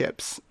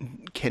relationships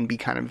can be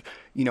kind of,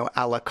 you know,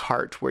 a la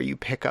carte, where you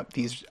pick up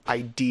these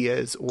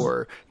ideas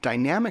or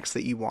dynamics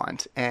that you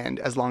want. And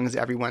as long as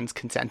everyone's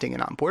consenting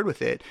and on board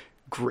with it,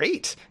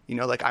 great. You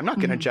know, like I'm not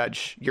going to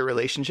judge your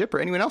relationship or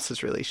anyone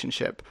else's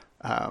relationship.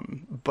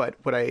 But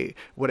what I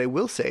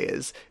will say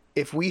is,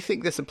 if we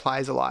think this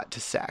applies a lot to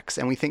sex,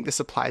 and we think this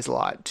applies a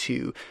lot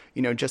to,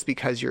 you know, just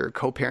because you're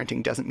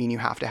co-parenting doesn't mean you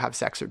have to have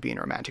sex or be in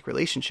a romantic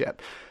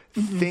relationship.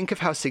 Think of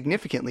how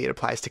significantly it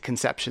applies to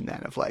conception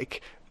then, of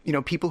like, you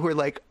know, people who are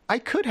like, I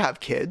could have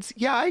kids.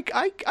 Yeah, I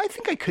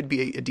think I could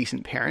be a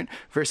decent parent,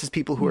 versus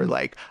people who are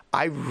like,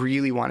 I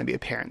really want to be a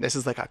parent. This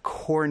is like a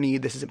core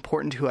need. This is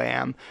important to who I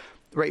am.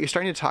 Right? You're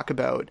starting to talk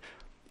about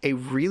a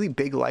really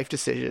big life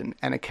decision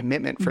and a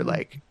commitment for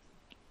like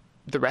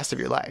the rest of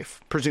your life,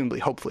 presumably,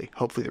 hopefully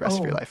the rest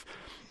of your life,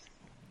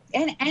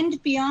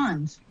 and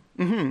beyond.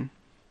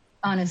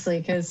 Honestly,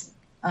 because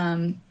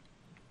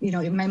you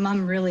know, my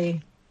mom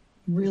really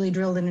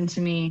drilled it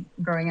into me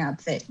growing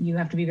up that you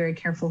have to be very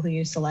careful who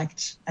you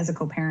select as a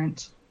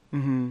co-parent,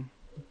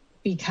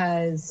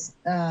 because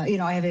you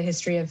know, I have a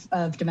history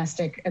of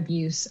domestic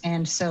abuse,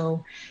 and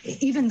so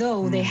even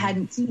though they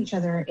hadn't seen each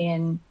other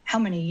in how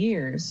many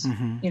years,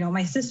 you know,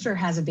 my sister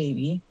has a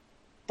baby.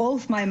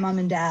 Both my mom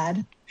and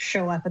dad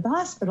show up at the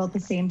hospital at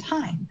the same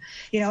time,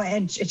 you know,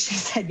 and she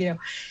said, you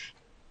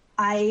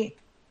know,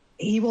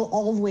 he will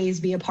always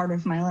be a part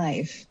of my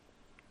life.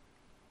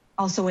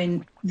 Also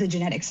in the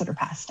genetics that are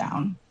passed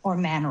down, or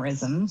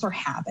mannerisms or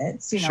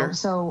habits, you know.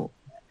 So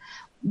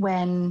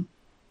when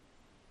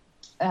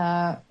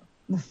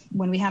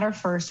we had our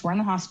first, we're in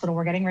the hospital,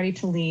 we're getting ready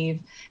to leave.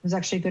 It was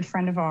actually a good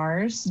friend of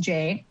ours,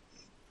 Jay,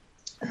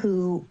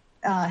 who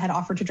had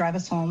offered to drive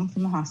us home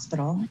from the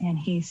hospital. And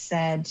he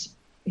said,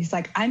 he's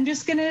like, I'm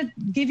just going to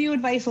give you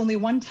advice only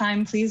one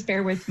time. Please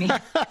bear with me.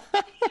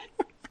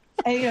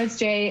 And, you know, it's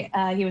Jay.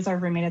 He was our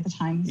roommate at the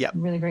time. He's a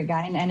really great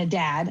guy and a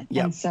dad.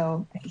 And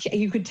so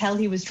you could tell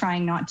he was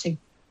trying not to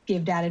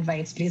give dad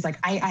advice, but he's like,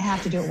 I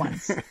have to do it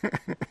once.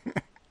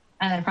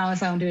 And I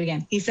promise I won't do it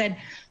again. He said,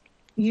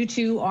 you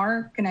two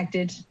are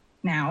connected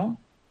now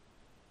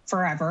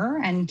forever.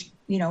 And,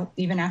 you know,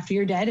 even after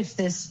you're dead, if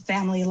this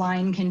family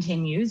line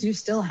continues, you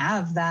still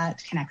have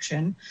that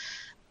connection.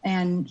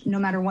 And no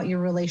matter what your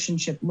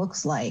relationship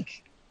looks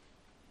like,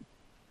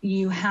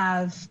 you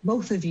have,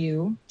 both of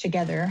you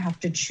together have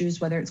to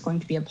choose whether it's going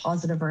to be a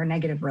positive or a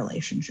negative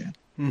relationship.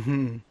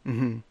 And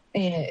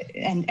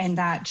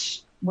that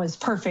was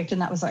perfect.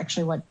 And that was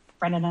actually what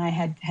Brendan and I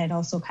had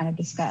also kind of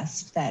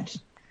discussed, that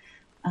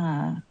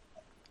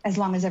as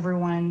long as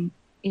everyone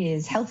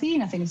is healthy,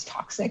 nothing is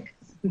toxic,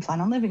 we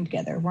plan on living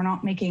together. We're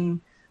not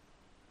making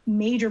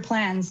major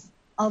plans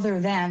other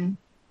than,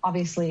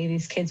 obviously,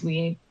 these kids,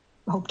 we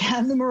hope to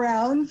have them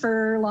around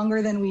for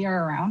longer than we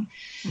are around.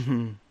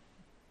 Mm-hmm.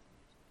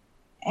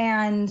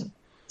 And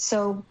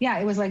so, yeah,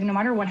 it was like, no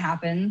matter what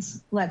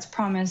happens, let's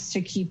promise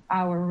to keep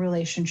our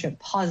relationship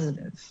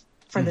positive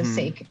for the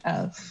sake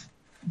of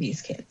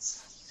these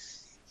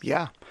kids.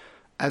 Yeah.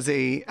 As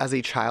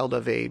a child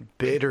of a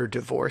bitter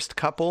divorced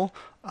couple,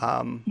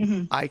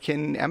 I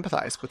can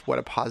empathize with what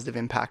a positive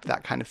impact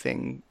that kind of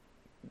thing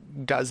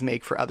does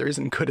make for others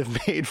and could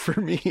have made for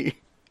me.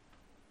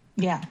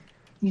 Yeah.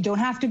 You don't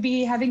have to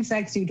be having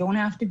sex. You don't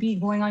have to be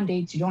going on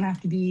dates. You don't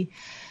have to be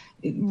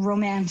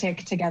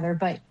romantic together,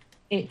 but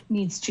it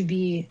needs to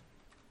be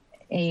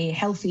a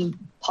healthy,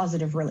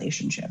 positive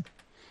relationship.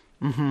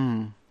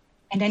 Mm-hmm.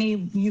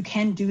 And you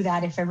can do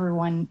that if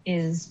everyone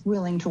is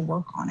willing to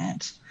work on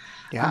it.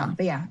 Yeah.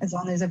 But yeah, as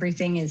long as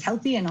everything is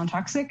healthy and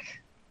non-toxic,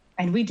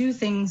 and we do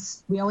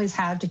things we always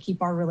have to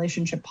keep our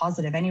relationship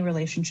positive. Any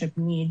relationship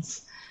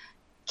needs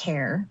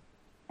care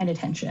and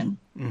attention.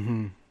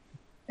 Mm-hmm.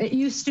 It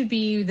used to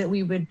be that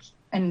we would,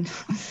 and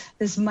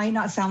this might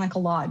not sound like a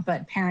lot,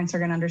 but parents are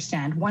going to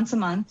understand, once a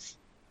month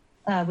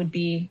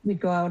we'd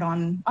go out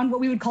on what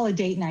we would call a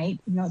date night.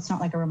 No, it's not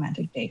like a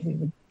romantic date. We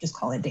would just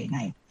call it date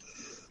night,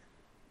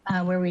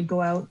 where we'd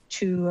go out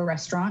to a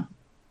restaurant,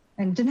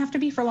 and it didn't have to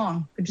be for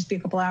long. It could just be a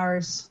couple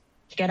hours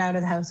to get out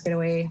of the house, get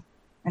away,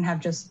 and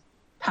have just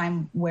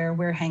time where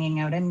we're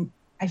hanging out. And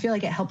I feel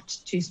like it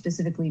helped to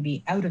specifically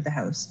be out of the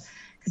house,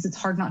 because it's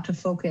hard not to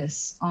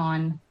focus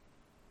on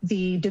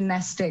the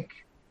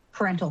domestic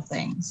parental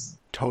things.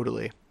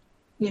 Totally.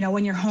 You know,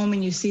 when you're home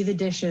and you see the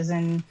dishes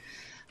and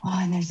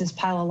there's this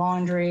pile of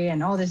laundry and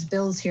there's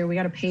bills here, we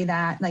got to pay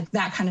that, like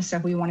that kind of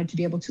stuff we wanted to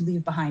be able to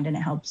leave behind. And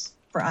it helps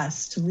for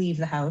us to leave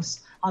the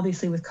house.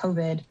 Obviously with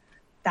COVID,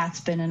 that's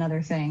been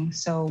another thing.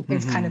 So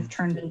it's kind of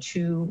turned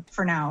into,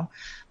 for now,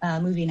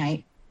 movie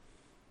night.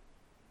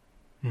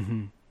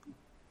 Mm-hmm.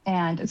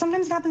 And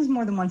sometimes it happens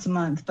more than once a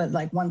month, but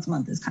like once a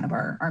month is kind of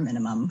our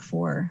minimum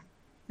for,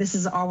 this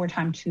is our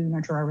time to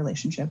nurture our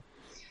relationship.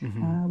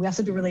 Mm-hmm. We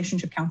also do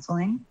relationship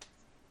counseling.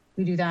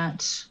 We do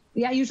that,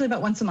 usually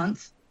about once a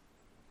month,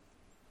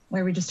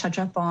 where we just touch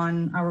up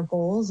on our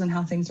goals and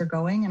how things are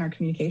going and our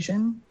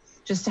communication,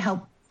 just to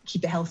help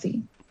keep it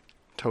healthy.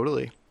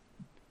 Totally.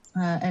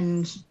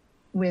 And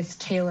with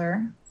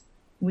Taylor,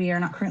 we are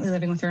not currently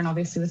living with her, and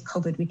obviously with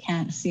COVID, we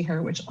can't see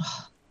her, which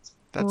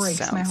that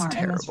breaks my heart.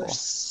 Terrible. I miss her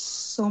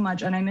so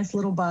much, and I miss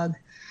little Bug.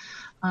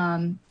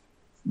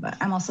 But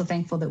I'm also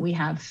thankful that we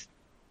have,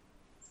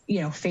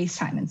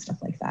 FaceTime and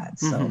stuff like that.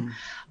 So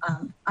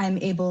I'm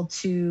able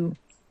to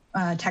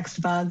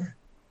text Bug.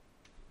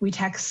 We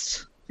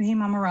text, hey,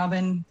 Mama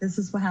Robin, this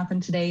is what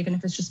happened today, even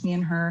if it's just me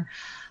and her.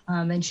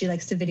 And she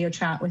likes to video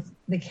chat with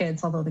the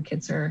kids, although the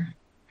kids are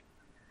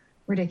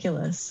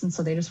ridiculous. And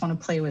so they just want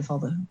to play with all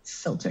the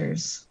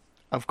filters.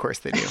 Of course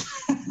they do.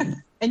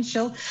 And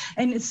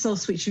it's so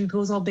sweet. She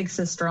goes all big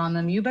sister on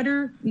them. You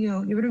better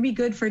be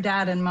good for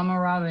Dad and Mama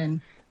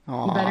Robin.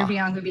 Aww. You better be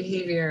on good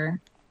behavior.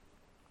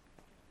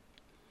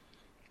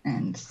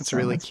 And that's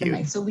really cute.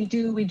 Nice. So we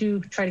do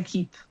try to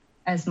keep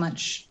as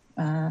much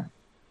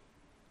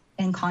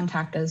in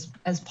contact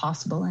as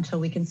possible until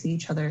we can see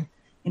each other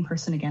in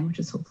person again, which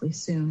is hopefully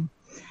soon.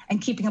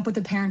 And keeping up with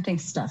the parenting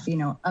stuff,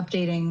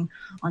 updating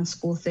on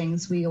school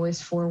things. We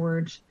always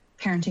forward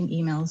parenting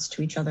emails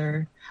to each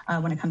other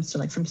when it comes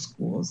to from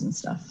schools and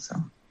stuff. So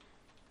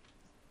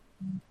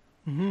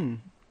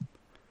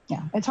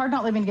yeah, it's hard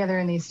not living together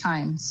in these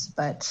times,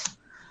 but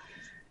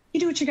you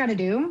do what you got to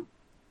do.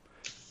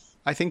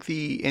 I think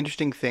the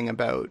interesting thing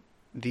about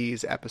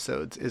these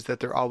episodes is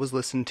that they're always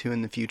listened to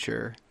in the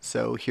future.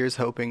 So here's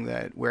hoping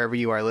that wherever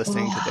you are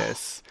listening to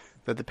this,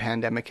 that the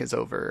pandemic is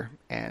over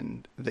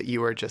and that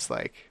you are just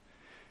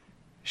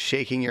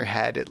shaking your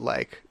head at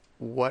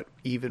what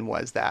even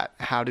was that?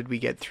 How did we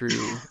get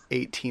through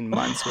 18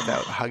 months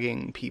without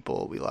hugging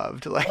people we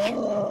loved?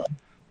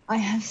 I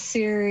have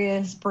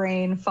serious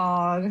brain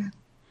fog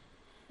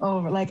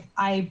over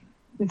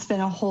it's been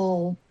a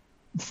whole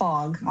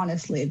fog,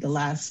 honestly, the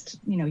last,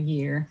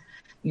 year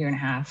and a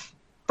half.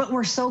 But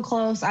we're so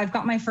close. I've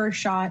got my first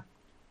shot,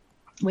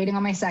 waiting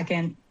on my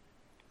second.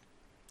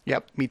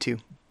 Yep, me too.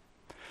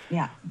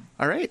 Yeah.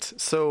 All right.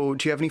 So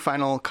do you have any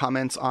final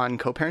comments on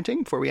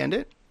co-parenting before we end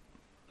it?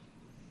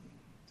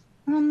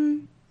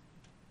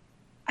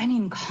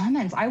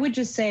 Comments. I would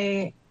just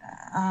say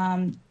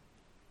how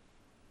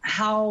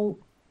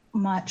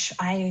much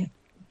I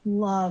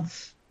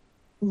love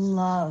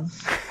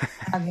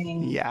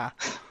having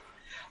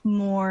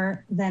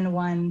more than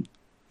one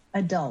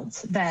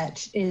adult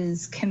that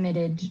is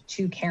committed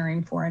to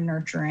caring for and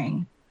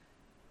nurturing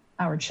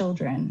our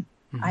children.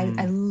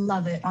 I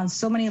love it on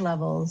so many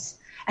levels.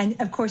 And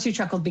of course you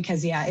chuckled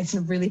because it's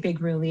a really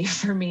big relief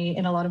for me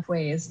in a lot of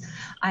ways.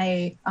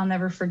 I'll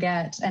never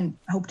forget and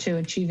hope to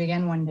achieve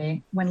again one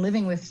day when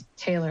living with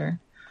Taylor.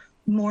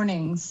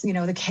 mornings,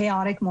 the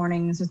chaotic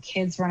mornings with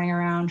kids running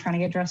around trying to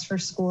get dressed for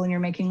school, and you're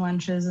making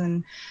lunches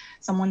and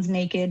someone's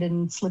naked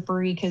and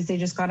slippery because they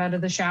just got out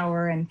of the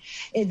shower, and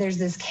there's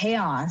this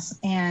chaos.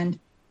 And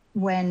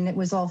when it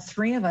was all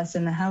three of us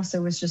in the house,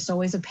 there was just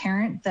always a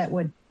parent that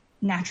would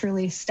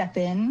naturally step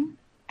in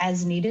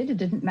as needed. It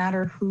didn't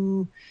matter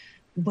who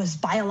was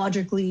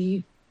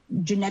biologically,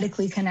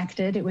 genetically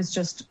connected. It was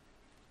just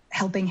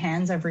helping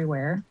hands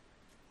everywhere.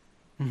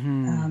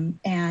 Mm-hmm.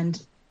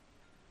 And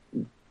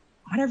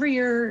whatever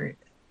your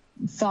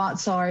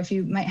thoughts are, if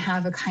you might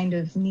have a kind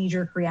of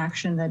knee-jerk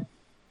reaction that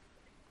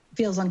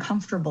feels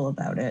uncomfortable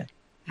about it.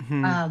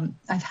 Mm-hmm.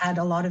 I've had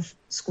a lot of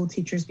school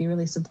teachers be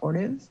really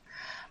supportive.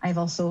 I've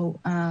also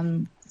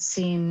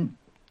seen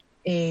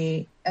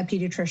a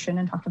pediatrician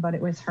and talked about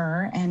it with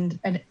her. And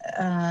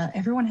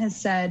everyone has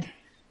said,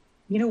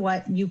 you know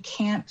what, you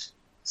can't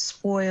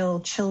spoil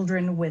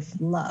children with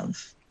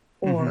love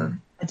or mm-hmm.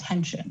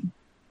 attention.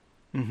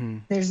 Mm-hmm.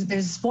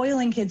 There's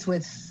spoiling kids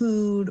with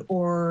food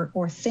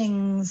or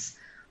things,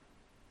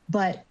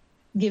 but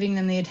giving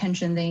them the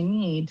attention they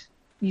need.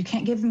 You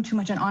can't give them too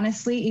much. And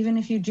honestly, even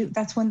if you do,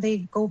 that's when they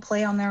go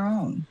play on their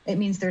own. It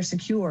means they're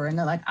secure and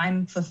they're like,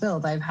 I'm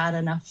fulfilled. I've had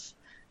enough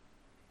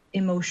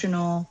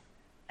emotional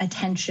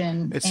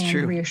attention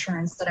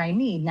reassurance that I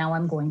need. Now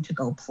I'm going to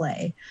go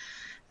play.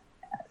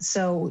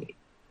 So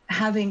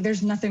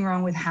there's nothing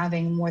wrong with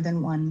having more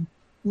than one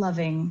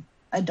loving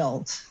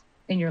adult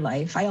in your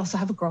life. I also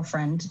have a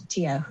girlfriend,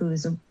 Tia,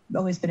 who's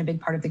always been a big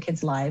part of the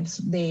kids'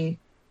 lives.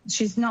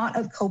 She's not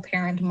a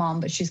co-parent mom,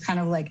 but she's kind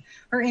of like,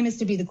 her aim is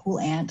to be the cool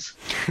aunt,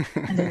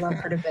 and they love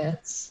her to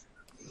bits.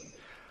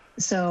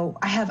 So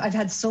I've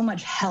had so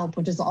much help,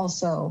 which is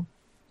also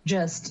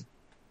just,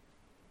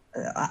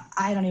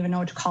 I don't even know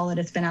what to call it.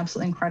 It's been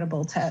absolutely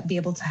incredible to be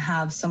able to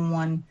have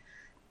someone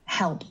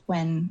help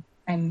when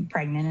I'm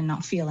pregnant and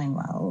not feeling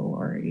well,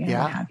 or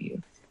what have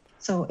you.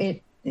 So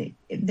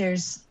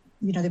there's,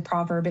 the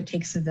proverb, it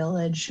takes a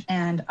village,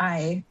 and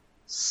I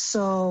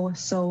so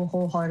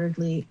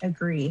wholeheartedly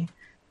agree.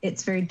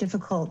 It's very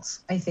difficult,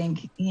 I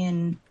think,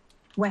 in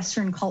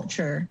Western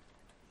culture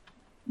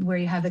where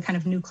you have the kind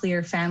of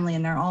nuclear family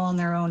and they're all on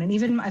their own. And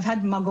even I've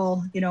had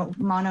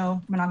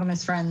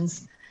monogamous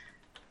friends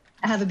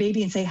have a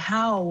baby and say,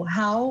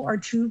 how are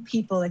two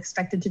people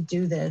expected to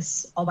do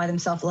this all by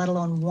themselves, let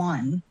alone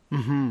one?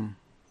 Mm-hmm.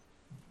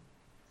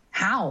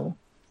 How?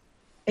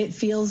 It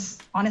feels,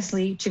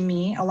 honestly, to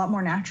me, a lot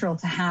more natural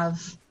to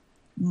have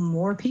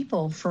more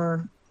people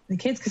for the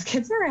kids, because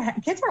kids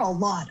are a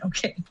lot.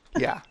 Okay.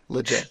 Yeah,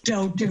 legit.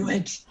 Don't do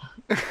it.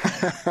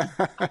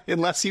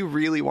 Unless you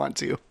really want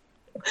to.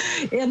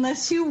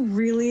 Unless you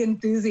really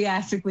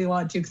enthusiastically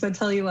want to. Because I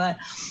tell you what,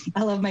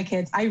 I love my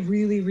kids. I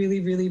really, really,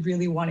 really,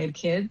 really wanted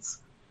kids.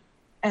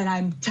 And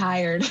I'm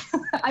tired.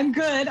 I'm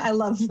good. I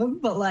love them.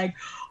 But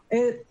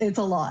it's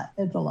a lot.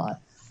 It's a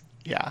lot.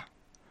 Yeah.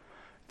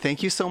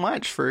 Thank you so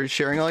much for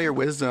sharing all your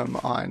wisdom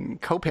on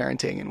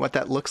co-parenting and what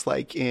that looks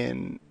like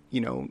in,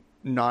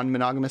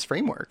 non-monogamous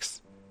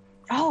frameworks.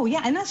 Oh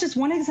yeah. And that's just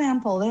one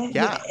example.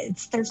 Yeah.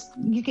 It's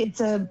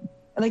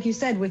like you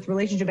said, with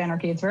relationship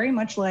anarchy, it's very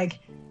much like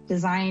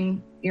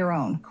design your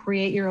own,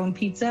 create your own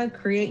pizza,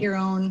 create your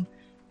own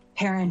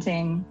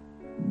parenting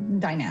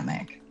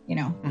dynamic,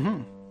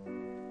 Mm-hmm.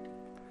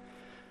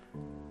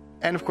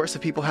 And of course,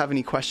 if people have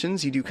any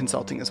questions, you do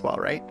consulting as well,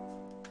 right?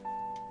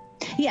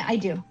 Yeah, I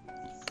do.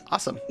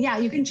 Awesome. Yeah,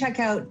 you can check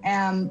out,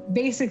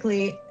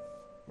 basically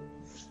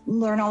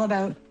learn all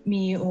about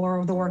me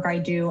or the work I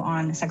do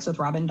on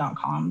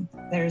sexwithrobin.com.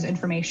 There's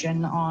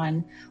information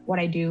on what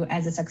I do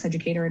as a sex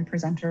educator and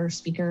presenter,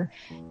 speaker.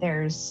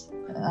 There's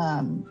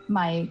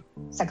my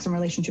sex and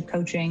relationship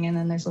coaching. And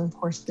then there's, of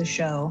course, the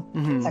show,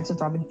 mm-hmm. Sex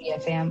with Robin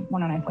BFM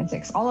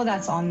 109.6. All of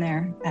that's on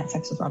there at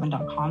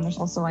sexwithrobin.com. There's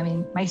also,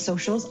 my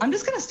socials. I'm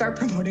just going to start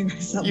promoting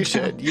myself. You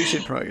should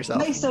promote yourself.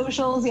 My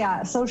socials,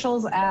 yeah.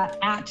 Socials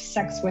at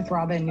Sex with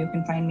Robin. You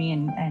can find me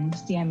and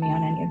DM me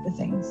on any of the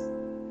things.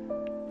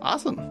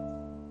 Awesome.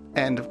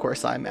 And of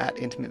course, I'm at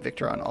Intimate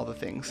Victor on all the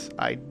things.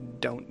 I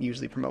don't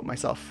usually promote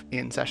myself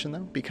in session,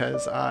 though,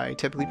 because I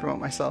typically promote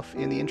myself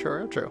in the intro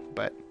or outro,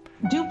 but...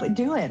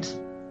 Do it.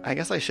 I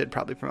guess I should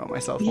probably promote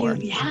myself more.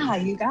 Yeah,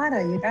 you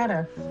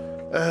gotta.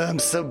 I'm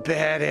so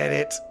bad at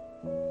it.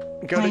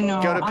 Go to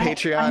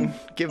Patreon.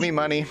 Give me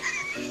money.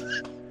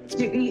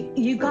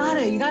 You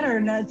gotta, or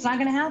no, it's not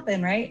gonna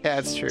happen, right? Yeah,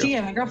 it's true. Yeah,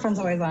 my girlfriend's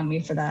always on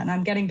me for that, and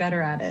I'm getting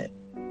better at it.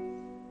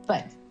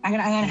 But I'm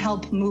gonna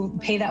help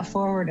pay that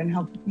forward and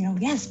help,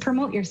 yes,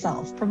 promote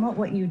yourself, promote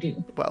what you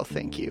do. Well,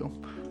 thank you.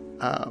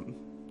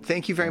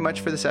 Thank you very much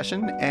for the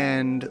session,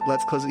 and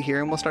let's close it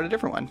here and we'll start a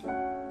different one.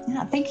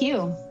 Yeah, thank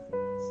you.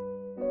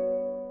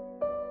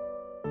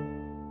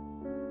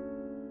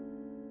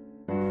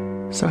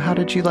 So how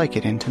did you like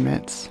it,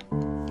 Intimates?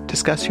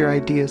 Discuss your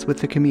ideas with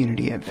the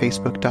community at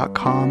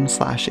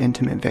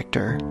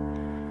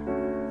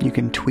facebook.com/IntimateVictor. You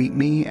can tweet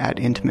me at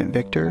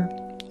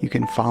IntimateVictor. You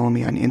can follow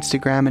me on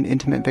Instagram at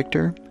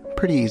IntimateVictor.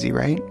 Pretty easy,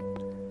 right?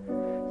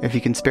 If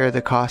you can spare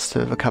the cost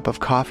of a cup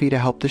of coffee to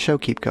help the show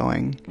keep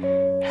going,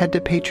 head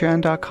to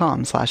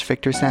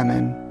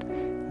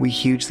patreon.com/VictorSalmon. We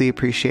hugely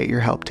appreciate your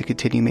help to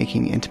continue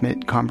making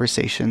intimate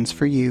conversations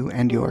for you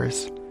and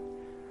yours.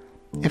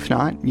 If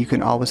not, you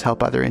can always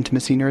help other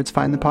intimacy nerds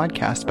find the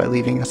podcast by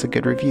leaving us a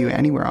good review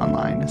anywhere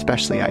online,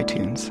 especially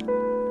iTunes.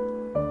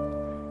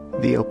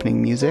 The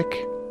opening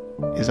music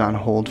is On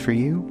Hold for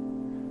You,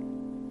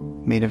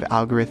 made of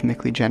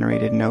algorithmically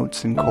generated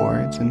notes and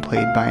chords and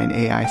played by an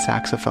AI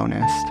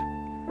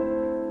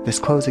saxophonist. This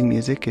closing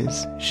music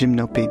is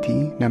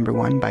Gymnopédie No.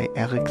 1 by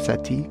Eric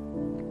Satie.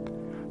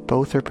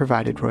 Both are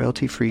provided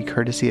royalty-free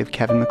courtesy of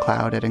Kevin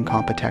MacLeod at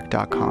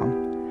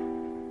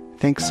Incompetech.com.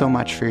 Thanks so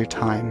much for your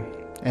time,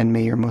 and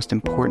may your most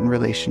important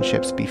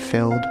relationships be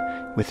filled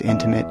with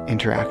intimate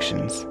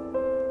interactions.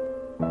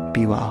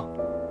 Be well.